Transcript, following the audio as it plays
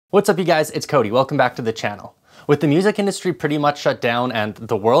What's up you guys, it's Cody, welcome back to the channel. With the music industry pretty much shut down and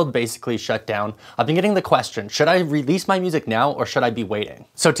the world basically shut down, I've been getting the question, should I release my music now or should I be waiting?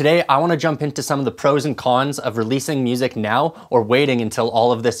 So today I want to jump into some of the pros and cons of releasing music now or waiting until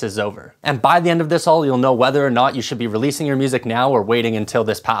all of this is over. And by the end of this all, you'll know whether or not you should be releasing your music now or waiting until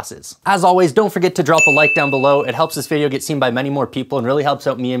this passes. As always, don't forget to drop a like down below. It helps this video get seen by many more people and really helps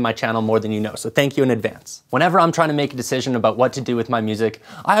out me and my channel more than you know. So thank you in advance. Whenever I'm trying to make a decision about what to do with my music,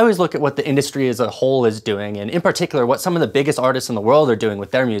 I always look at what the industry as a whole is doing, and in particular what some of the biggest artists in the world are doing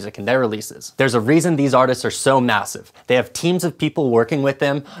with their music and their releases. There's a reason these artists are so massive. They have teams of people working with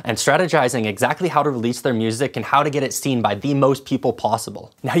them and strategizing exactly how to release their music and how to get it seen by the most people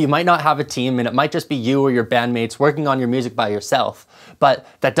possible. Now you might not have a team and it might just be you or your bandmates working on your music by yourself, but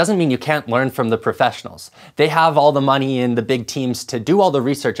that doesn't mean you can't learn from the professionals. They have all the money and the big teams to do all the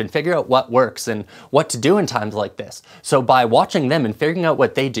research and figure out what works and what to do in times like this. So by watching them and figuring out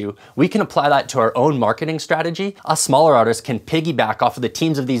what they do, we can apply that to our own marketing strategy. Us smaller artists can piggyback off of the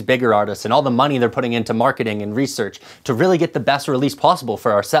teams of these bigger artists and all the money they're putting into marketing and research to really get the best release possible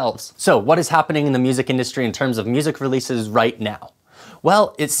for ourselves. So what is happening in the music industry in terms of music releases right now?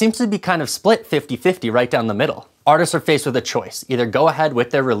 Well, it seems to be kind of split 50-50 right down the middle. Artists are faced with a choice, either go ahead with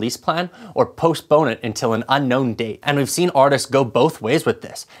their release plan or postpone it until an unknown date. And we've seen artists go both ways with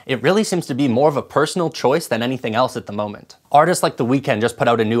this. It really seems to be more of a personal choice than anything else at the moment. Artists like The Weeknd just put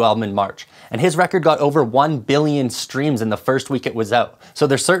out a new album in March, and his record got over 1 billion streams in the first week it was out, so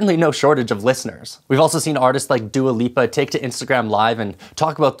there's certainly no shortage of listeners. We've also seen artists like Dua Lipa take to Instagram Live and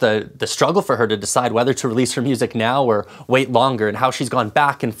talk about the struggle for her to decide whether to release her music now or wait longer, and how she's gone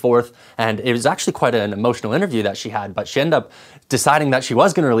back and forth, and it was actually quite an emotional interview that she had, but she ended up deciding that she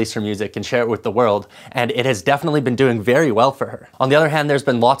was going to release her music and share it with the world, and it has definitely been doing very well for her. On the other hand, there's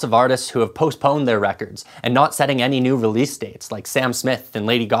been lots of artists who have postponed their records and not setting any new release dates, like Sam Smith and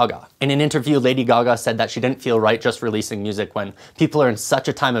Lady Gaga. In an interview, Lady Gaga said that she didn't feel right just releasing music when people are in such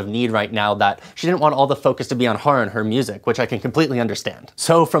a time of need right now that she didn't want all the focus to be on her and her music, which I can completely understand.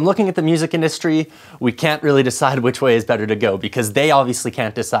 So from looking at the music industry, we can't really decide which way is better to go because they obviously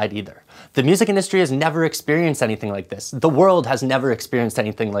can't decide either. The music industry has never experienced anything like this. The world has never experienced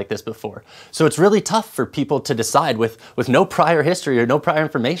anything like this before. So it's really tough for people to decide with no prior history or no prior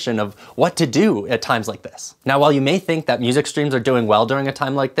information of what to do at times like this. Now, while you may think that music streams are doing well during a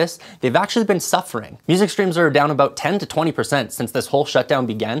time like this, they've actually been suffering. Music streams are down about 10 to 20% since this whole shutdown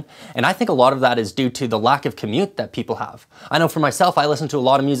began, and I think a lot of that is due to the lack of commute that people have. I know for myself, I listen to a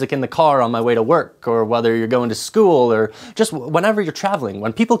lot of music in the car on my way to work, or whether you're going to school, or just whenever you're traveling.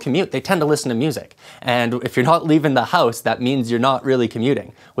 When people commute, they tend to listen to music. And if you're not leaving the house, that means you're not really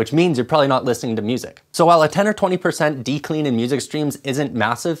commuting, which means you're probably not listening to music. So while a 10 or 20% decline in music streams isn't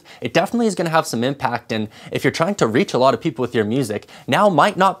massive, it definitely is going to have some impact, and if you're trying to reach a lot of people with your music, now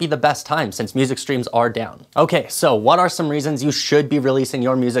might not be the best time since music streams are down. Okay, so what are some reasons you should be releasing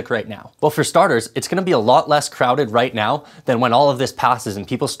your music right now? Well, for starters, it's going to be a lot less crowded right now than when all of this passes and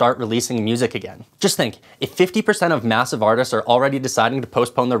people start releasing music again. Just think, if 50% of massive artists are already deciding to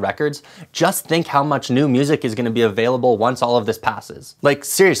postpone their records, just think how much new music is going to be available once all of this passes. Like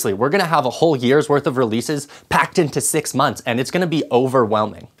seriously, we're going to have a whole year's worth of releases packed into 6 months, and it's going to be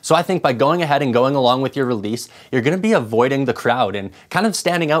overwhelming. So I think by going ahead and going along with your release, you're going to be avoiding the crowd and kind of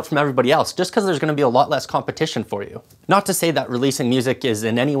standing out from everybody else just because there's going to be a lot less competition for you. Not to say that releasing music is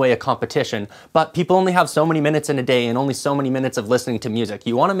in any way a competition, but people only have so many minutes in a day and only so many minutes of listening to music.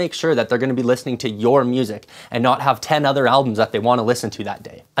 You want to make sure that they're going to be listening to your music and not have 10 other albums that they want to listen to that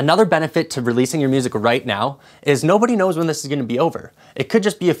day. Another benefit to releasing your music right now is nobody knows when this is going to be over. It could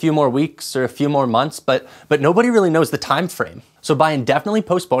just be a few more weeks or a few more months, but nobody really knows the time frame. So by indefinitely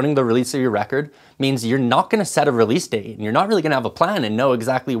postponing the release of your record means you're not going to set a release date and you're not really going to have a plan and know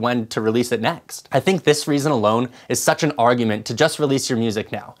exactly when to release it next. I think this reason alone is such an argument to just release your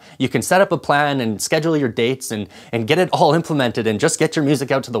music now. You can set up a plan and schedule your dates and get it all implemented and just get your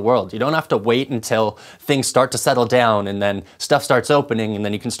music out to the world. You don't have to wait until things start to settle down and then stuff starts opening and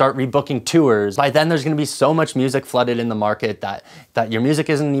then you can start rebooking tours. By then there's going to be so much music flooded in the market that your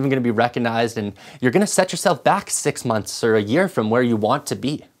music isn't even going to be recognized, and you're going to set yourself back 6 months or a year from where you want to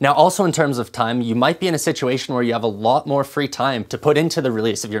be. Now, also in terms of time, you might be in a situation where you have a lot more free time to put into the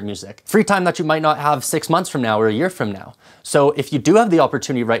release of your music. Free time that you might not have 6 months from now or a year from now. So if you do have the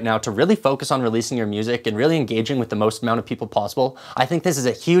opportunity right now to really focus on releasing your music and really engaging with the most amount of people possible, I think this is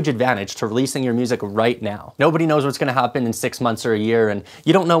a huge advantage to releasing your music right now. Nobody knows what's going to happen in 6 months or a year, and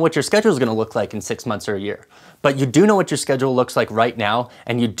you don't know what your schedule is going to look like in 6 months or a year. But you do know what your schedule looks like right now,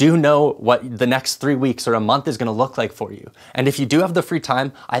 and you do know what the next 3 weeks or a month is going to look like for you. And And if you do have the free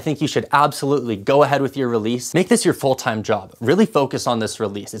time, I think you should absolutely go ahead with your release. Make this your full-time job. Really focus on this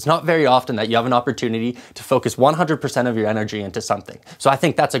release. It's not very often that you have an opportunity to focus 100% of your energy into something. So I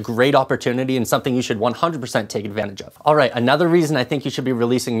think that's a great opportunity and something you should 100% take advantage of. All right, another reason I think you should be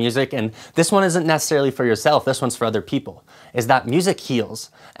releasing music, and this one isn't necessarily for yourself, this one's for other people, is that music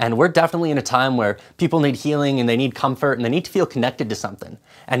heals. And we're definitely in a time where people need healing and they need comfort and they need to feel connected to something.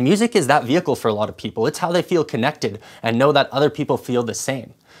 And music is that vehicle for a lot of people. It's how they feel connected and know that other people feel the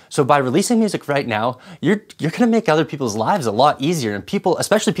same. So by releasing music right now, you're gonna make other people's lives a lot easier, and people,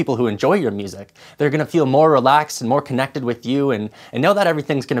 especially people who enjoy your music, they're gonna feel more relaxed and more connected with you and know that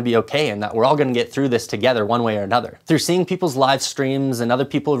everything's gonna be okay and that we're all gonna get through this together one way or another. Through seeing people's live streams and other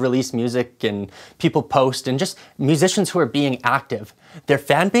people release music and people post and just musicians who are being active, their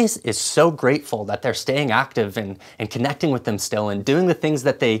fan base is so grateful that they're staying active and connecting with them still and doing the things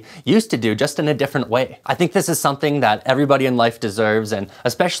that they used to do, just in a different way. I think this is something that everybody in life deserves, and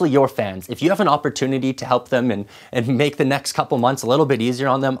especially your fans. If you have an opportunity to help them and make the next couple months a little bit easier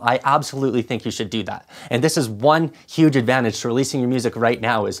on them, I absolutely think you should do that. And this is one huge advantage to releasing your music right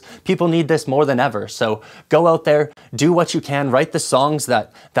now, is people need this more than ever. So go out there, do what you can, write the songs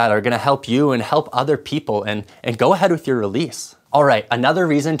that are gonna help you and help other people, and go ahead with your release. All right, another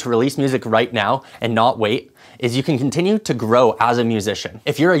reason to release music right now and not wait is you can continue to grow as a musician.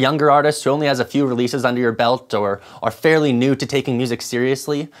 If you're a younger artist who only has a few releases under your belt or are fairly new to taking music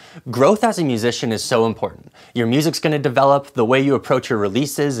seriously, growth as a musician is so important. Your music's gonna develop, the way you approach your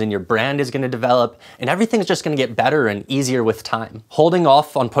releases and your brand is gonna develop, and everything's just gonna get better and easier with time. Holding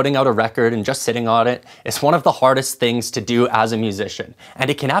off on putting out a record and just sitting on it is one of the hardest things to do as a musician, and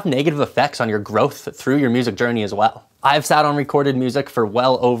it can have negative effects on your growth through your music journey as well. I've sat on recorded music for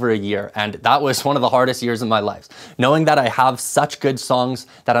well over a year, and that was one of the hardest years of my life. Knowing that I have such good songs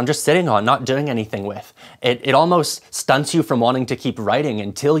that I'm just sitting on, not doing anything with. It almost stunts you from wanting to keep writing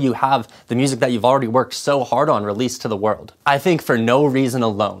until you have the music that you've already worked so hard on released to the world. I think for no reason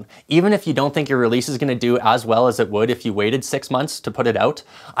alone, even if you don't think your release is gonna do as well as it would if you waited 6 months to put it out,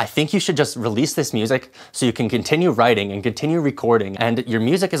 I think you should just release this music so you can continue writing and continue recording, and your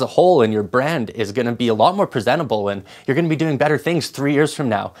music as a whole and your brand is gonna be a lot more presentable, and you're gonna be doing better things 3 years from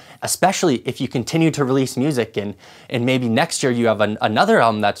now, especially if you continue to release music and maybe next year you have another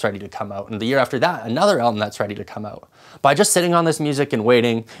album that's ready to come out, and the year after that, another album that's ready to come out. By just sitting on this music and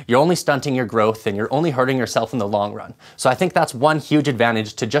waiting, you're only stunting your growth and you're only hurting yourself in the long run. So I think that's one huge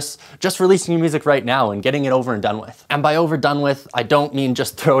advantage to just releasing your music right now and getting it over and done with. And by over done with, I don't mean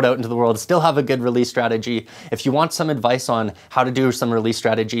just throw it out into the world. Still have a good release strategy. If you want some advice on how to do some release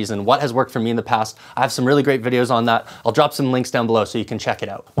strategies and what has worked for me in the past, I have some really great videos on that. I'll drop some links down below so you can check it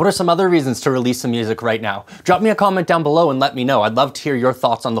out. What are some other reasons to release some music right now? Drop me a comment down below and let me know. I'd love to hear your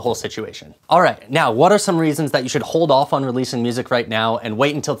thoughts on the whole situation. All right, now what are some reasons that you should hold off on releasing music right now and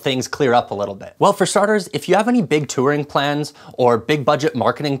wait until things clear up a little bit? Well, for starters, if you have any big touring plans or big budget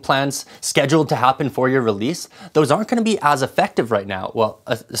marketing plans scheduled to happen for your release, those aren't gonna be as effective right now. Well,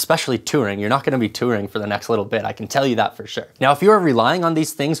 especially touring. You're not gonna be touring for the next little bit, I can tell you that for sure. Now, if you are relying on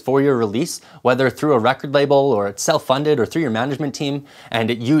these things for your release, whether through a record label or it's self-funded or through your management team, and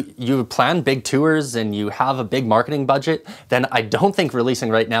you plan big tours and you have a big marketing budget, then I don't think releasing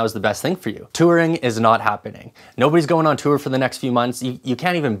right now is the best thing for you. Touring is not happening. Nobody's going on tour for the next few months. You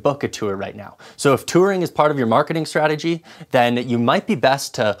can't even book a tour right now. So if touring is part of your marketing strategy, then you might be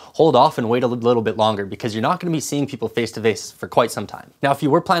best to hold off and wait a little bit longer, because you're not going to be seeing people face to face for quite some time. Now, if you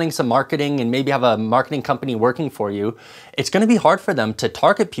were planning some marketing and maybe have a marketing company working for you, it's going to be hard for them to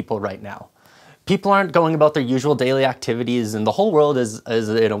target people right now. People aren't going about their usual daily activities, and the whole world is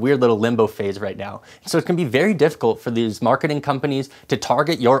in a weird little limbo phase right now. So it can be very difficult for these marketing companies to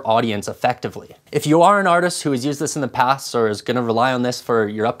target your audience effectively. If you are an artist who has used this in the past or is gonna rely on this for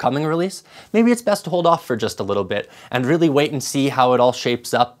your upcoming release, maybe it's best to hold off for just a little bit and really wait and see how it all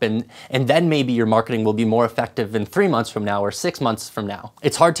shapes up, and then maybe your marketing will be more effective in 3 months from now or 6 months from now.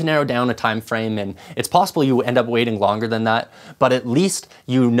 It's hard to narrow down a time frame, and it's possible you end up waiting longer than that, but at least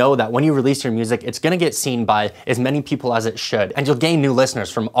you know that when you release your music, it's gonna get seen by as many people as it should, and you'll gain new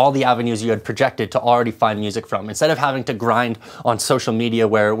listeners from all the avenues you had projected to already find music from, instead of having to grind on social media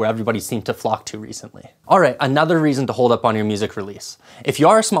where everybody seemed to flock to recently. All right, another reason to hold up on your music release. If you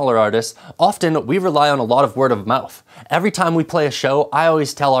are a smaller artist, often we rely on a lot of word of mouth. Every time we play a show, I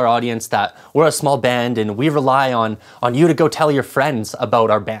always tell our audience that we're a small band and we rely on you to go tell your friends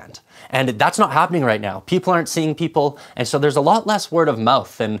about our band. And that's not happening right now. People aren't seeing people, and so there's a lot less word of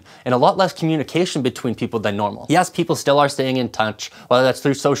mouth and a lot less communication between people than normal. Yes, people still are staying in touch, whether that's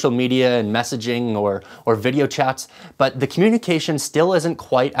through social media and messaging or video chats, but the communication still isn't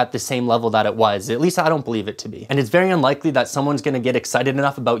quite at the same level that it was. At least I don't believe it to be. And it's very unlikely that someone's gonna get excited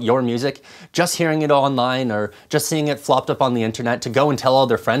enough about your music just hearing it online or just seeing it flopped up on the internet to go and tell all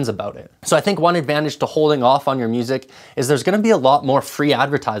their friends about it. So I think one advantage to holding off on your music is there's gonna be a lot more free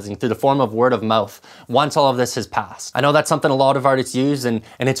advertising through the form of word of mouth once all of this has passed. I know that's something a lot of artists use, and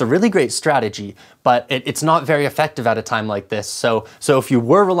it's a really great strategy, but it's not very effective at a time like this. So if you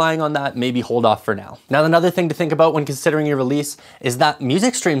were relying on that, maybe hold off for now. Now, another thing to think about when considering your release is that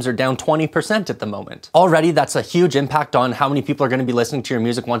music streams are down 20% at the moment. Already, that's a huge impact on how many people are gonna be listening to your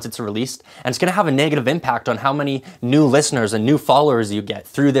music once it's released, and it's gonna have a negative impact on how many new listeners and new followers you get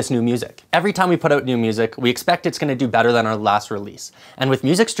through this new music. Every time we put out new music, we expect it's gonna do better than our last release. And with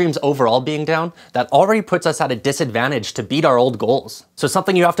music streams overall being down, that already puts us at a disadvantage to beat our old goals. So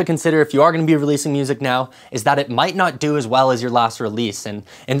something you have to consider if you are gonna be releasing music now is that it might not do as well as your last release, and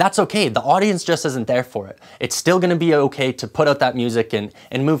that's okay. The audience just isn't there for it. It's still gonna be okay to put out that music and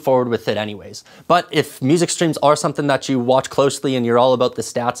move forward with it anyways. But if music streams are something that you watch closely and you're all about the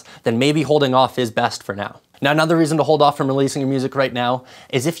stats, then maybe holding off is best for now. Now, another reason to hold off from releasing your music right now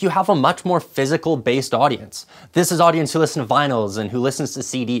is if you have a much more physical-based audience. This is audience who listen to vinyls and who listens to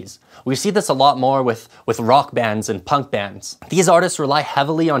CDs. We see this a lot more with rock bands and punk bands. These artists rely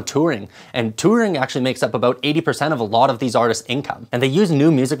heavily on touring, and touring actually makes up about 80% of a lot of these artists' income. And they use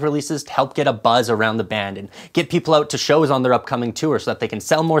new music releases to help get a buzz around the band and get people out to shows on their upcoming tour so that they can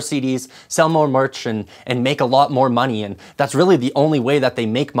sell more CDs, sell more merch, and make a lot more money. And that's really the only way that they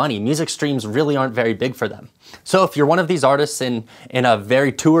make money. Music streams really aren't very big for them. So if you're one of these artists in a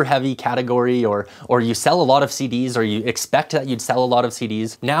very tour-heavy category, or you sell a lot of CDs, or you expect that you'd sell a lot of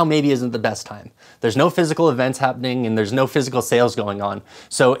CDs, now maybe isn't the best time. There's no physical events happening and there's no physical sales going on.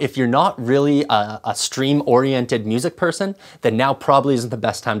 So if you're not really a stream-oriented music person, then now probably isn't the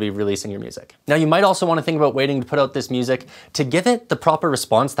best time to be releasing your music. Now, you might also want to think about waiting to put out this music to give it the proper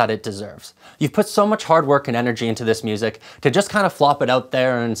response that it deserves. You've put so much hard work and energy into this music, to just kind of flop it out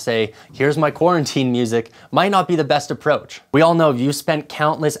there and say, here's my quarantine music, might not be the best approach. We all know you spent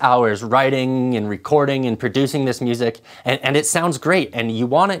countless hours writing and recording and producing this music, and it sounds great, and you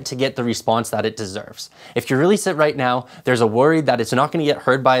want it to get the response that it deserves. If you release it right now, there's a worry that it's not going to get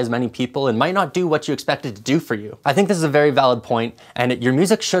heard by as many people and might not do what you expect it to do for you. I think this is a very valid point, and your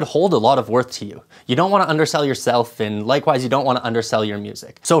music should hold a lot of worth to you. You don't want to undersell yourself, and likewise, you don't want to undersell your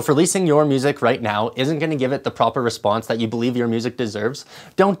music. So if releasing your music right now isn't going to give it the proper response that you believe your music deserves,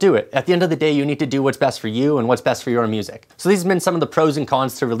 don't do it. At the end of the day, you need to do what's best for you and what's best for your music. So these have been some of the pros and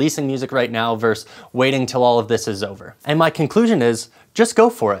cons to releasing music right now versus waiting till all of this is over. And my conclusion is, just go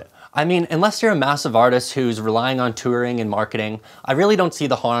for it. I mean, unless you're a massive artist who's relying on touring and marketing, I really don't see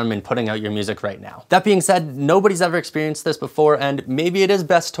the harm in putting out your music right now. That being said, nobody's ever experienced this before, and maybe it is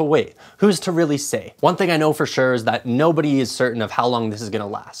best to wait. Who's to really say? One thing I know for sure is that nobody is certain of how long this is gonna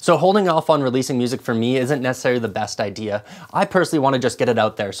last. So holding off on releasing music for me isn't necessarily the best idea. I personally want to just get it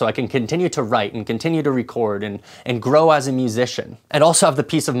out there so I can continue to write and continue to record and grow as a musician. And also have the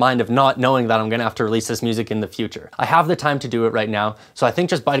peace of mind of not knowing that I'm gonna have to release this music in the future. I have the time to do it right now, so I think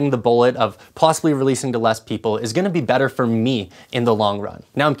just biting the bullet of possibly releasing to less people is going to be better for me in the long run.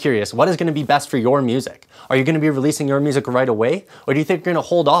 Now I'm curious, what is going to be best for your music? Are you going to be releasing your music right away, or do you think you're going to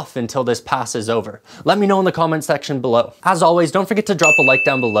hold off until this pass is over? Let me know in the comment section below. As always, don't forget to drop a like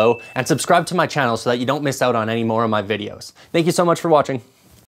down below and subscribe to my channel so that you don't miss out on any more of my videos. Thank you so much for watching.